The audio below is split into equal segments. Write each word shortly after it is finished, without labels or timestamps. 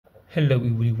Hello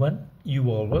everyone, you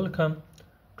are welcome.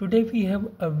 Today we have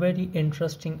a very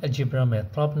interesting algebra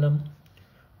math problem,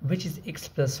 which is x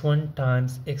plus 1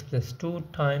 times x plus 2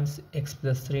 times x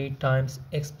plus 3 times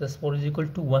x plus 4 is equal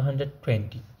to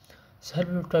 120. So here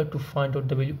we will try to find out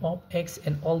the value of x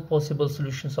and all possible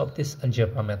solutions of this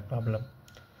algebra math problem.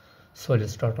 So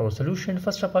let's start our solution.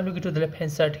 First of all, we go to the left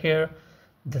hand side here.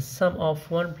 The sum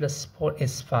of 1 plus 4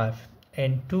 is 5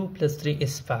 and 2 plus 3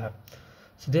 is 5.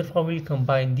 So therefore we'll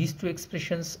combine these two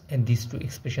expressions and these two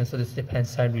expressions. So this left hand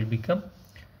side will become,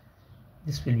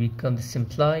 this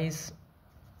implies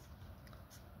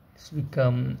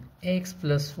x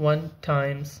plus 1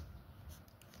 times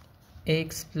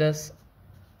x plus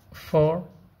 4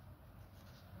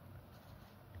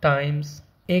 times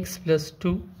x plus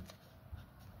 2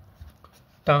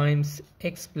 times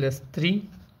x plus 3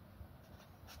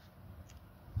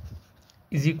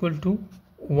 is equal to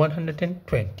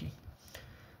 120.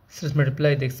 So let's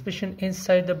multiply the expression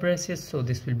inside the braces. So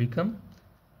this will become,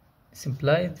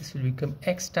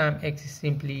 x times x is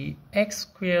simply x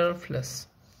square plus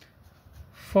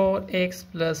 4x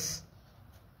plus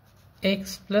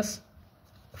x plus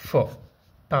 4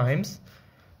 times,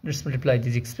 let's multiply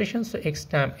these expressions. So x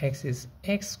times x is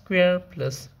x square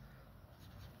plus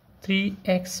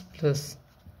 3x plus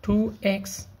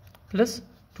 2x plus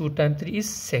 2 times 3 is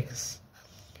 6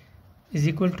 is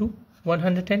equal to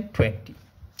 120.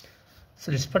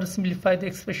 So let's further simplify the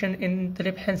expression in the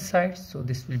left hand side. So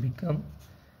this will become,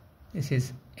 this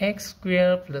is x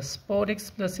square plus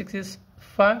 4x plus 6 is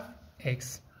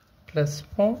 5x plus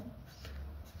 4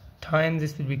 times,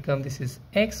 this will become, this is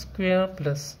x square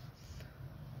plus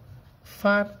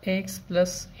 5x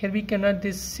plus, here we can write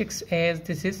this 6 as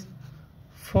this is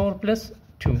 4 plus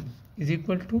 2 is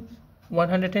equal to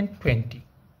 120.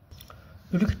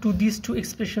 We look to these two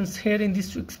expressions here. In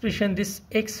these two expressions, this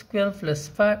x square plus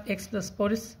 5x plus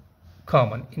 4 is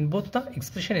common in both the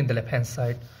expression in the left hand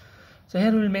side. So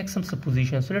here we will make some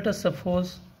suppositions. So let us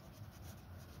suppose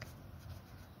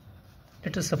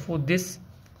this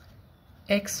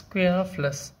x square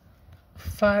plus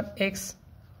 5x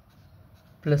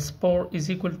plus 4 is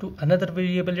equal to another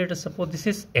variable. Let us suppose this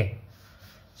is a.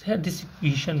 So here this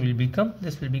equation will become,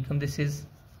 this is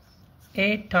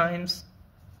a times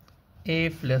a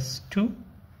plus 2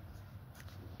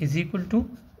 is equal to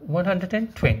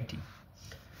 120.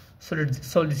 So let's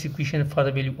solve this equation for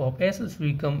the value of a. So this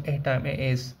will become a times a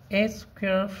is a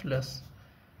square plus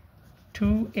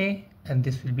 2a, and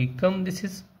this will become, this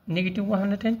is negative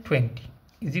 120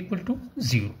 is equal to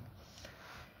 0.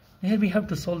 Here we have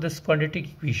to solve this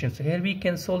quadratic equation. So here we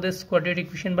can solve this quadratic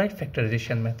equation by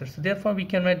factorization method. So therefore we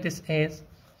can write this as,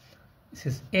 this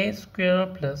is a square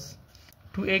plus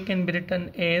 2a can be written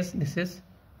as, this is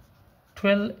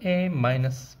 12a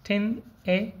minus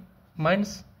 10a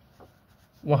minus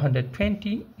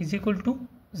 120 is equal to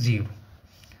 0.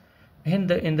 And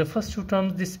in the first two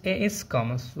terms this a is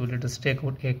common, so let us take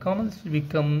out a common. This will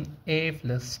become a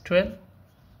plus 12,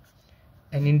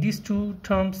 and in these two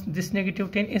terms this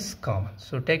negative 10 is common,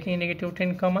 so taking negative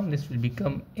 10 common, this will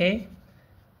become a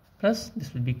plus,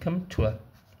 this will become 12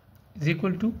 is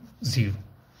equal to 0.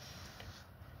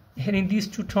 Here in these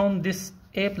two terms this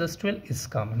a plus 12 is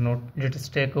common. Now let us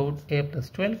take out a plus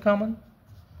 12 common.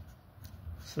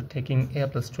 So taking a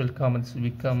plus 12 common, this will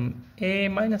become a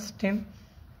minus 10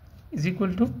 is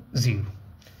equal to 0.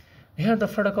 Here the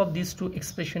product of these two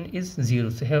expression is 0.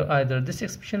 So here either this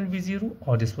expression will be 0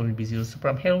 or this one will be 0. So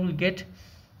from here we will get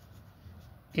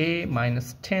a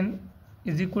minus 10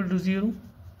 is equal to 0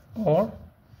 or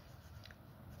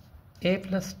a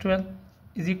plus 12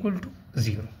 is equal to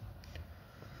 0.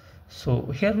 So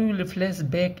here we will replace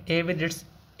back a with its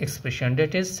expression,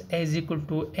 that is a is equal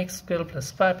to x square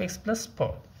plus 5x plus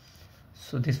 4.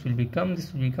 So this will become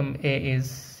a is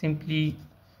simply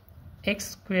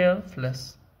x square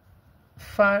plus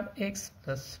 5x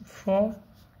plus 4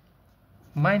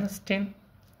 minus 10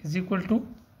 is equal to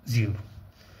 0.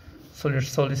 So let's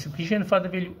solve this equation for the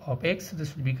value of x. So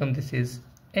this will become, this is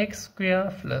x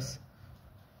square plus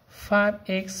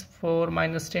 5x 4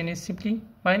 minus 10 is simply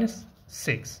minus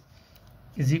 6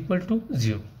 is equal to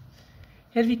 0.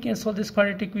 Here we can solve this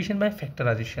quadratic equation by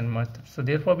factorization method. So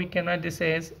therefore we can write this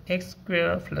as x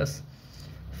square plus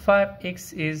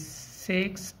 5x is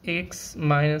 6x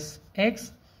minus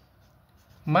x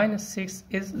minus 6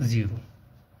 is 0.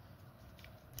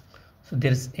 So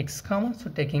there is x common, so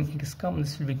taking x common,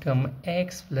 this will become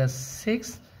x plus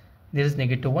 6. There is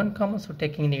negative 1 common, so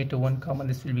taking negative 1 common,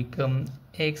 this will become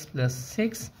x plus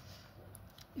 6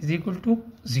 is equal to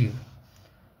 0.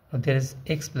 Now there is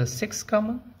x plus 6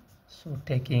 common, so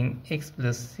taking x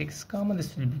plus 6 common,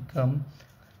 this will become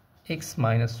x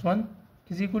minus 1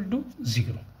 is equal to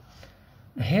 0.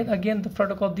 Here again the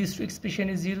product of these two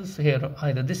expressions is 0, so here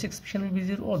either this expression will be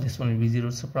 0 or this one will be 0.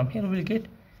 So from here we will get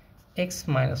x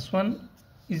minus 1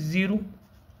 is 0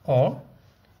 or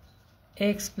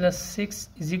x plus 6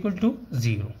 is equal to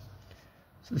 0.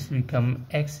 So this will become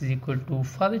x is equal to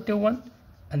positive 1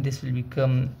 and this will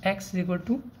become x is equal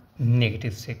to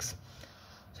negative 6.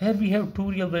 So here we have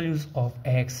two real values of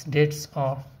x, that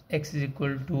are x is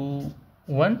equal to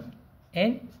 1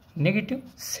 and negative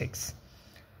 6.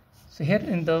 So here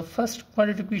in the first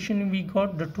quadratic equation we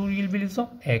got the two real values of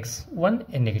x, 1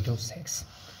 and negative 6.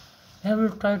 Now we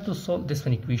will try to solve this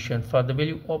one equation for the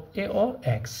value of a or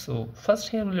x. So first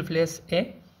here we will replace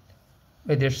a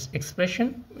with its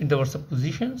expression in our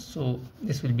supposition. So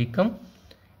this will become,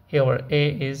 here our a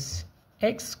is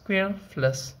x square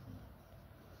plus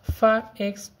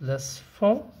 5x plus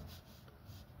 4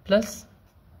 plus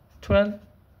 12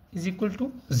 is equal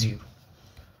to 0.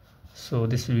 So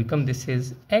this will become, this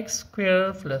is x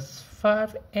square plus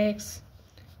 5x,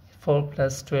 4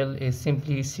 plus 12 is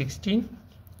simply 16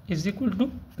 is equal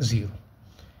to 0.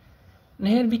 Now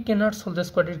here we cannot solve this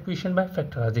quadratic equation by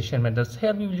factorization methods.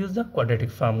 Here we will use the quadratic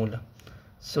formula.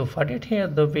 So for that, here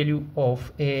the value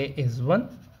of a is 1,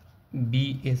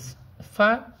 b is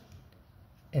 5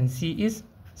 and c is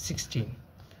 16.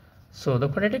 So the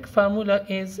quadratic formula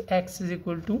is x is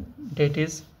equal to, that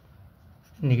is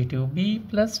negative b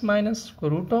plus minus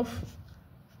square root of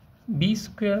b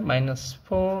square minus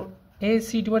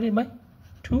 4ac divided by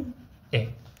 2a.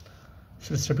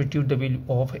 So let's substitute the value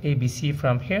of ABC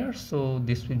from here. So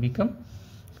this will become,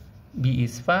 b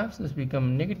is 5, so this will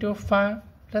become negative 5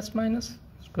 plus minus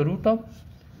square root of,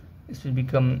 this will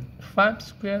become 5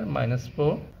 square minus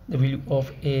 4. The value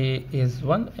of a is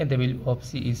 1 and the value of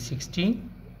c is 16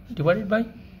 divided by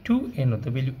 2, and the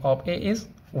value of a is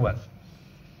 1.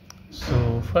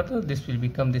 So further this will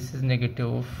become, this is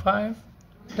negative 5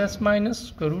 plus minus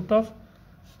square root of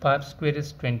 5 square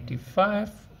is 25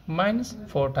 minus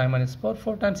 4 times 1 is 4,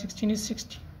 4 times 16 is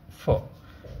 64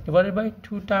 divided by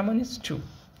 2 times 1 is 2.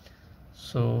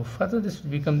 So further this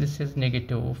will become, this is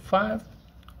negative 5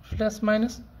 plus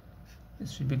minus,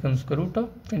 this will become square root of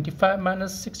 25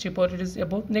 minus 64, it is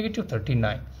about negative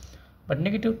 39, but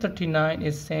negative 39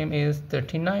 is same as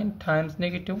 39 times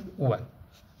negative 1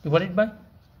 divided by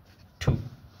 2.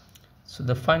 So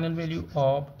the final value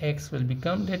of x will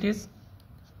become, that is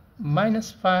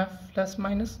minus 5 plus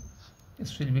minus,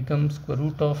 this will become square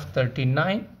root of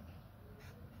 39,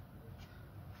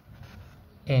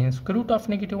 and square root of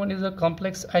negative 1 is a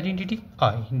complex identity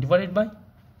I divided by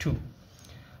 2.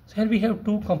 So here we have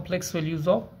two complex values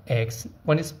of x,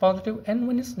 one is positive and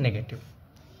one is negative.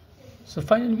 So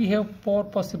finally we have four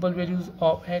possible values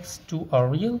of x, 2 are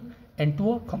real and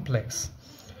 2 are complex.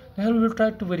 Now we will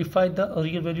try to verify the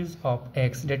real values of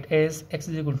x, that is x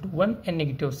is equal to 1 and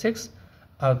negative 6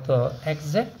 are the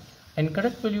exact and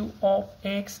correct value of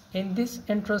x in this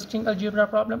interesting algebra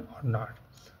problem or not.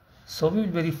 So we will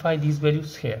verify these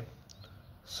values here.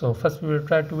 So first we will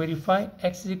try to verify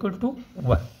x is equal to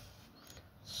 1.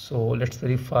 So let's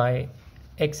verify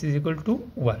x is equal to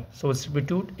 1. So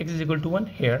substitute x is equal to 1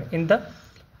 here in the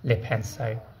left hand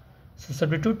side. So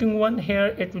substituting 1 here,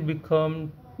 it will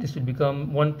become, this will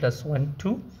become 1 plus 1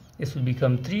 2, this will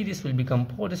become 3, this will become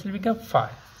 4, this will become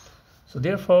 5. So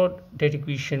therefore that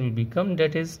equation will become,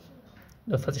 that is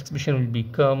the first expression will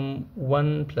become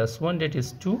 1 plus 1, that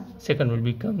is 2, second will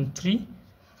become 3,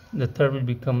 the third will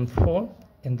become 4,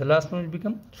 and the last one will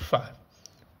become 5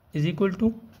 is equal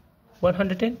to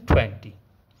 120.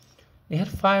 Here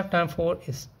 5 times 4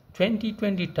 is 20,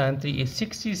 20 times 3 is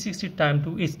 60, 60 times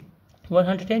 2 is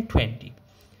 120.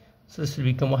 So this will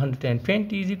become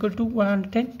 120 is equal to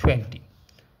 120.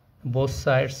 Both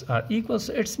sides are equal,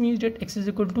 so it means that x is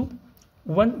equal to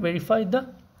 1. Verify the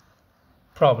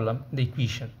problem, the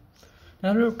equation.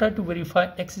 Now we will try to verify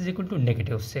x is equal to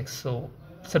negative 6. So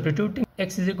substituting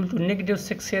x is equal to negative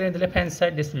 6 here in the left hand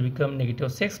side, this will become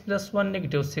negative 6 plus 1,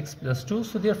 negative 6 plus 2.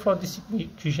 So therefore this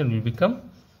equation will become,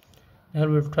 now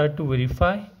we will try to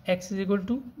verify x is equal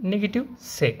to negative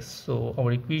 6. So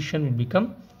our equation will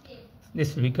become,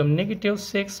 this will become negative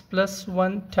 6 plus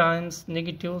 1 times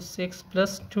negative 6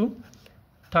 plus 2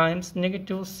 times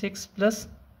negative 6 plus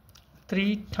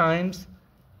 3 times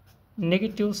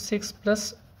negative 6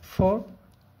 plus 4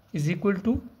 is equal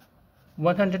to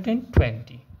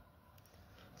 120.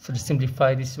 So to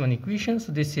simplify this one equation,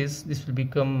 so this will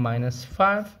become minus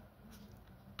 5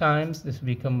 times, this will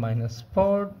become minus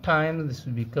 4 times, this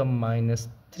will become minus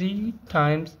 3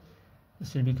 times,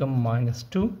 this will become minus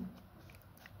 2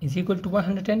 is equal to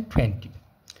 120.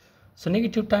 So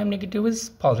negative times negative is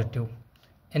positive,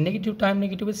 and negative time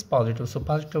negative is positive, so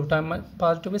positive time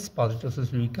positive is positive, so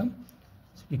it will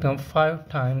become 5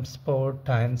 times 4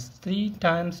 times 3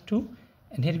 times 2,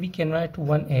 and here we can write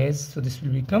 1 as, so this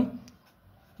will become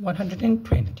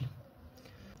 120.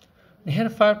 Here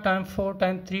 5 times 4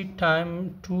 times 3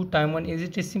 times 2 times 1 is,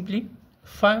 it is simply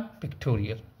 5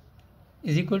 factorial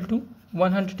is equal to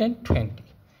 120,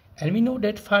 and we know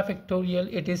that 5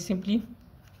 factorial, it is simply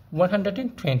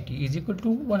 120 is equal to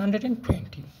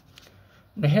 120.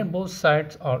 Now here both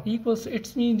sides are equal, so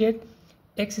it means that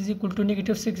x is equal to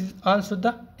negative 6 is also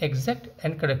the exact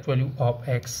and correct value of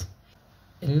x.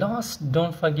 And last,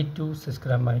 don't forget to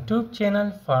subscribe my YouTube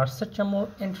channel for such a more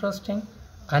interesting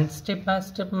and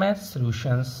step-by-step math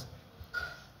solutions.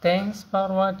 Thanks for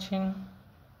watching.